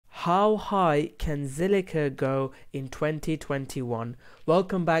How high can Zilliqa go in 2021?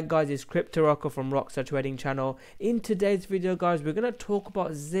 Welcome back, guys. It's Rocko from Rocko Trading Channel. In today's video, guys, we're going to talk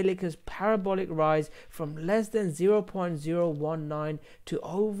about Zilliqa's parabolic rise from less than 0.019 to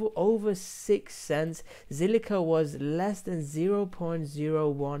over 6 cents. Zilliqa was less than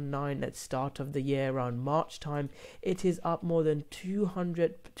 0.019 at start of the year around March time. It is up more than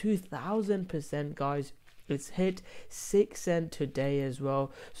 2,000%, guys. It's hit 6 cents today as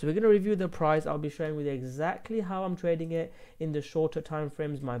well. So we're going to review the price. I'll be showing with you exactly how I'm trading it in the shorter time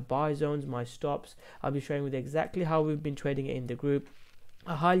frames, my buy zones, my stops. I'll be showing with you exactly how we've been trading it in the group.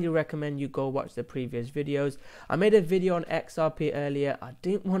 I highly recommend you go watch the previous videos. I made a video on XRP earlier. I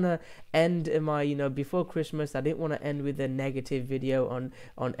didn't want to end my, before Christmas, I didn't want to end with a negative video on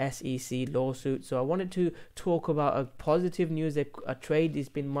SEC lawsuit. So I wanted to talk about a positive news. A trade has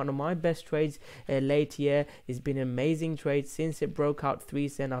been one of my best trades late year. It's been an amazing trade since it broke out 3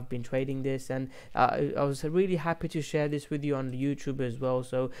 cents. I've been trading this, and I was really happy to share this with you on YouTube as well.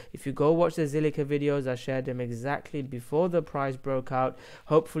 So if you go watch the Zilliqa videos, I shared them exactly before the price broke out.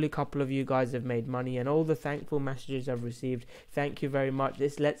 Hopefully a couple of you guys have made money, and all the thankful messages I've received, thank you very much.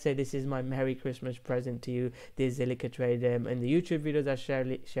 Let's say this is my Merry Christmas present to you, this Zilliqa trade. In the YouTube videos I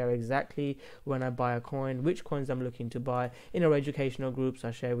share exactly when I buy a coin, which coins I'm looking to buy. In our educational groups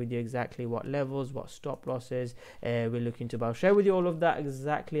I share with you exactly what levels, what stop losses we're looking to buy. I'll share with you all of that,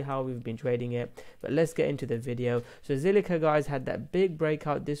 exactly how we've been trading it. But let's get into the video. So Zilliqa, guys, had that big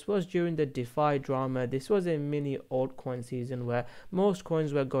breakout. This was during the DeFi drama. This was a mini altcoin season where most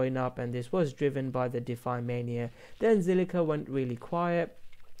coins were going up, and this was driven by the DeFi mania. Then Zilliqa went really quiet,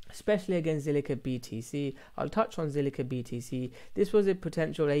 especially against Zilliqa BTC. I'll touch on Zilliqa BTC. This was a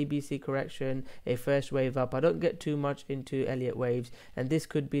potential ABC correction, a first wave up. I don't get too much into Elliott waves, and this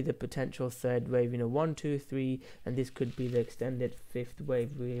could be the potential third wave, 1, 2, 3, and this could be the extended fifth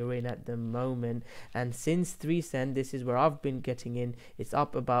wave we're in at the moment. And since 3 cents, this is where I've been getting in. It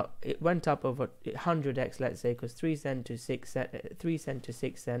went up over 100x, let's say, because 3 cents to 6 cents, 3 cents to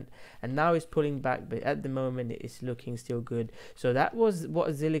 6 cents, and now it's pulling back, but at the moment it's looking still good. So that was what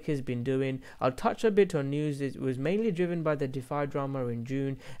Zilliqa has been doing. I'll touch a bit on news. It was mainly driven by the DeFi drama in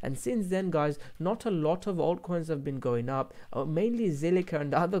June, and since then, guys, not a lot of altcoins have been going up. Mainly Zilliqa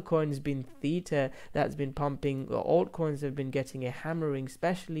and other coins been theta that's been pumping. Altcoins have been getting a hammering,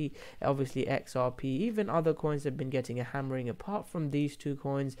 especially obviously XRP. Even other coins have been getting a hammering apart from these two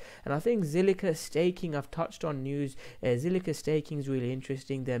coins. And I think Zilliqa staking, I've touched on news. Zilliqa staking is really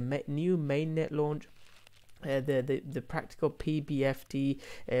interesting. Their new mainnet launch, the practical PBFT,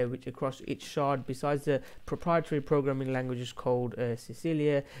 which across each shard, besides the proprietary programming languages called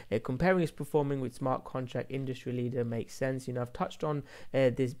Sicilia, comparing its performing with smart contract industry leader makes sense. I've touched on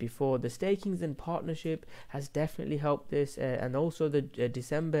this before. The stakings and partnership has definitely helped this, and also the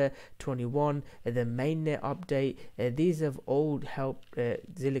December 21 the mainnet update. These have all helped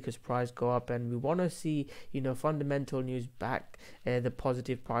Zilliqa's price go up, and we want to see fundamental news back the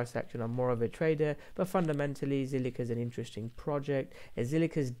positive price action. I'm more of a trader, but fundamentally Zilliqa is an interesting project.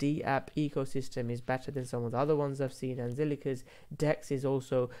 Zilliqa's D-app ecosystem is better than some of the other ones I've seen, and Zilliqa's DEX is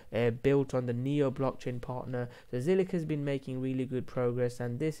also built on the Neo blockchain partner. So Zilliqa has been making really good progress,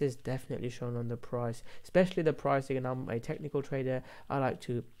 and this is definitely shown on the price, especially the pricing. And I'm a technical trader. I like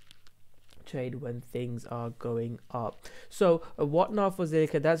to trade when things are going up. So what now for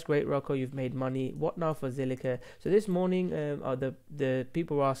Zilliqa? That's great, Rocko, you've made money. What now for Zilliqa? So this morning the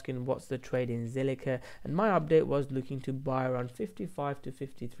people were asking what's the trade in Zilliqa, and my update was looking to buy around 55 to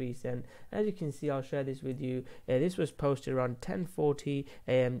 53 cents. As you can see, I'll share this with you. This was posted around 10:40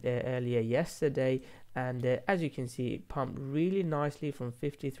 a.m. Earlier yesterday, and as you can see, it pumped really nicely from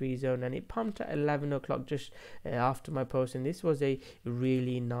 53 zone, and it pumped at 11 o'clock just after my post, and this was a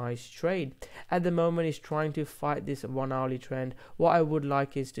really nice trade. At the moment, it's trying to fight this 1 hourly trend. What I would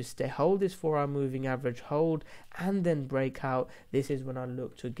like is to hold this 4 hour moving average, hold, and then break out. This is when I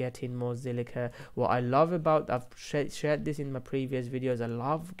look to get in more Zilliqa. What I love about, I've shared this in my previous videos, I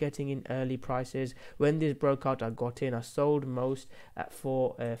love getting in early prices. When this broke out, I got in. I sold most at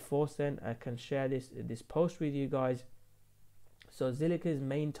 4 cents. I can share this post with you guys. So Zilliqa's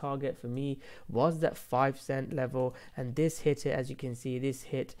main target for me was that 5 cent level, and this hit it. As you can see, this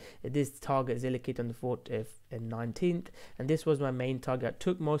target Zilliqa on the 19th, and this was my main target. I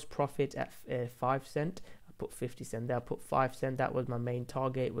took most profit at 5 cent. put 50 cent there, I put 5 cent. That was my main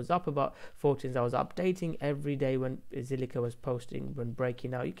target. It was up about 14. I was updating every day when Zilliqa was posting, when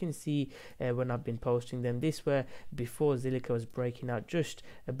breaking out. You can see when I've been posting them. This were before Zilliqa was breaking out, just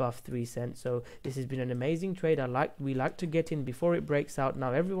above 3 cents. So this has been an amazing trade. We like to get in before it breaks out.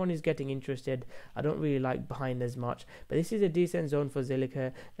 Now everyone is getting interested. I don't really like buying as much, but this is a decent zone for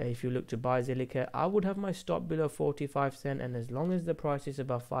Zilliqa. If you look to buy Zilliqa, I would have my stop below 45 cent, and as long as the price is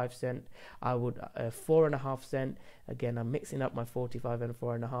above 5 cent, I would 4.5 cent. Again, I'm mixing up my 45 and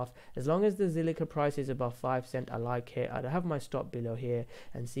 4.5. As long as the Zilliqa price is above 5 cent, I like it. I'd have my stop below here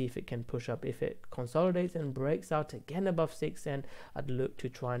and see if it can push up. If it consolidates and breaks out again above 6 cent, I'd look to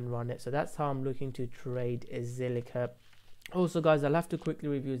try and run it. So that's how I'm looking to trade Zilliqa. Also guys, I'll have to quickly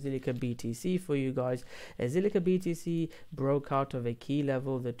review Zilliqa BTC for you guys. Zilliqa BTC broke out of a key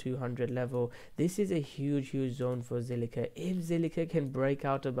level, the 200 level. This is a huge zone for Zilliqa. If Zilliqa can break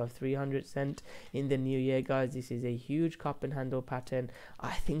out above 300 cent in the new year, guys, this is a huge cup and handle pattern.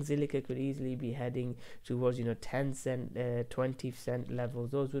 I think Zilliqa could easily be heading towards 10 cent 20 cent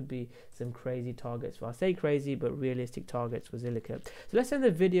levels. Those would be some crazy targets. Well, I say crazy, but realistic targets for Zilliqa. So let's end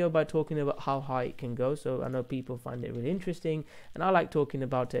the video by talking about how high it can go. So I know people find it really interesting, and I like talking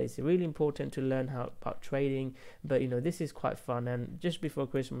about it. It's really important to learn about trading, but this is quite fun. And just before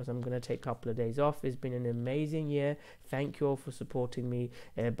Christmas, I'm going to take a couple of days off. It's been an amazing year. Thank you all for supporting me,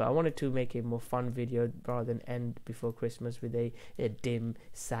 but I wanted to make a more fun video rather than end before Christmas with a dim,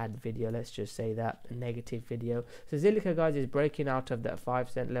 sad video. Let's just say that, a negative video. So Zilliqa, guys, is breaking out of that 5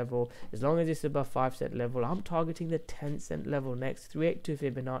 cent level. As long as it's above 5 cent level, I'm targeting the 10 cent level next. 382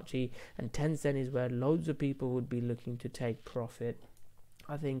 Fibonacci, and 10 cent is where loads of people would be looking to take profit.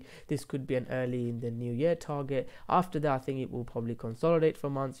 I think this could be an early in the new year target. After that, I think it will probably consolidate for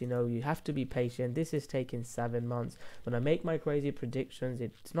months. You have to be patient. This is taking 7 months. When I make my crazy predictions,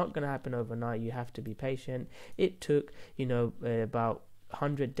 it's not going to happen overnight. You have to be patient. It took about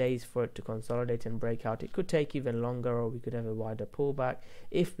 100 days for it to consolidate and break out. It could take even longer, or we could have a wider pullback.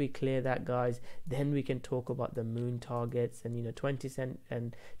 If we clear that, guys, then we can talk about the moon targets. And 20 cent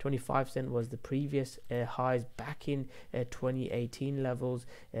and 25 cent was the previous highs back in 2018 levels,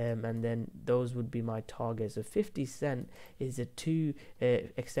 and then those would be my targets. So 50 cent is a 2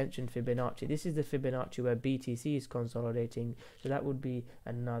 extension Fibonacci. This is the Fibonacci where BTC is consolidating, so that would be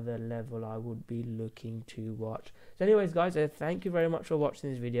another level I would be looking to watch. So anyways, guys, thank you very much for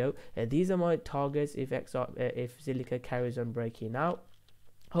watching this video. These are my targets if Zilliqa carries on breaking out.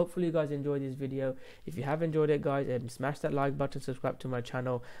 Hopefully you guys enjoyed this video. If you have enjoyed it, guys, smash that like button, subscribe to my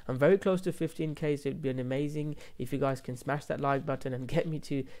channel. I'm very close to 15k, so it'd be amazing if you guys can smash that like button and get me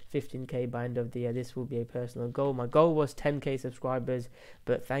to 15k by end of the year. This will be a personal goal. My goal was 10k subscribers,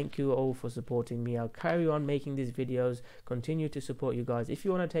 but thank you all for supporting me. I'll carry on making these videos, continue to support you guys. If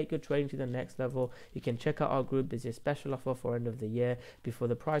you want to take your trading to the next level, you can check out our group. There's a special offer for end of the year before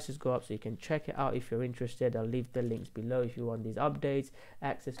the prices go up, so you can check it out if you're interested. I'll leave the links below if you want these updates,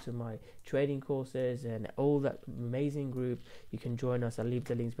 access to my trading courses and all that amazing group. You can join us. I'll leave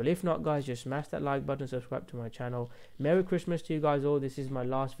the links, but if not, guys, just smash that like button, subscribe to my channel. Merry Christmas to you guys all. This is my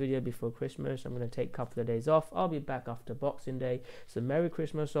last video before Christmas. I'm going to take a couple of days off. I'll be back after Boxing Day, so Merry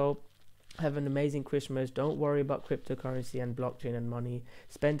Christmas all. Have an amazing Christmas. Don't worry about cryptocurrency and blockchain and money.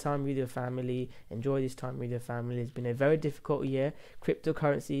 Spend time with your family. Enjoy this time with your family. It's been a very difficult year.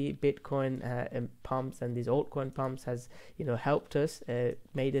 Cryptocurrency, Bitcoin pumps and these altcoin pumps has helped us,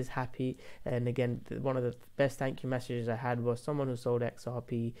 made us happy. And again, one of the best thank you messages I had was someone who sold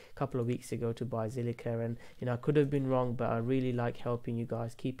XRP a couple of weeks ago to buy Zilliqa, and I could have been wrong, but I really like helping you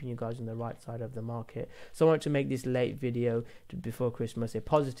guys, keeping you guys on the right side of the market. So I wanted to make this late video before Christmas, a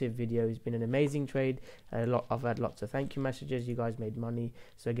positive video. It's been an amazing trade. I've had lots of thank you messages. You guys made money,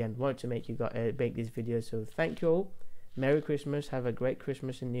 so again, wanted to make this video. So thank you all. Merry Christmas. Have a great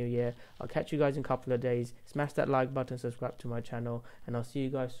Christmas and New Year. I'll catch you guys in a couple of days. Smash that like button, subscribe to my channel, and I'll see you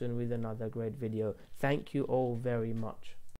guys soon with another great video. Thank you all very much.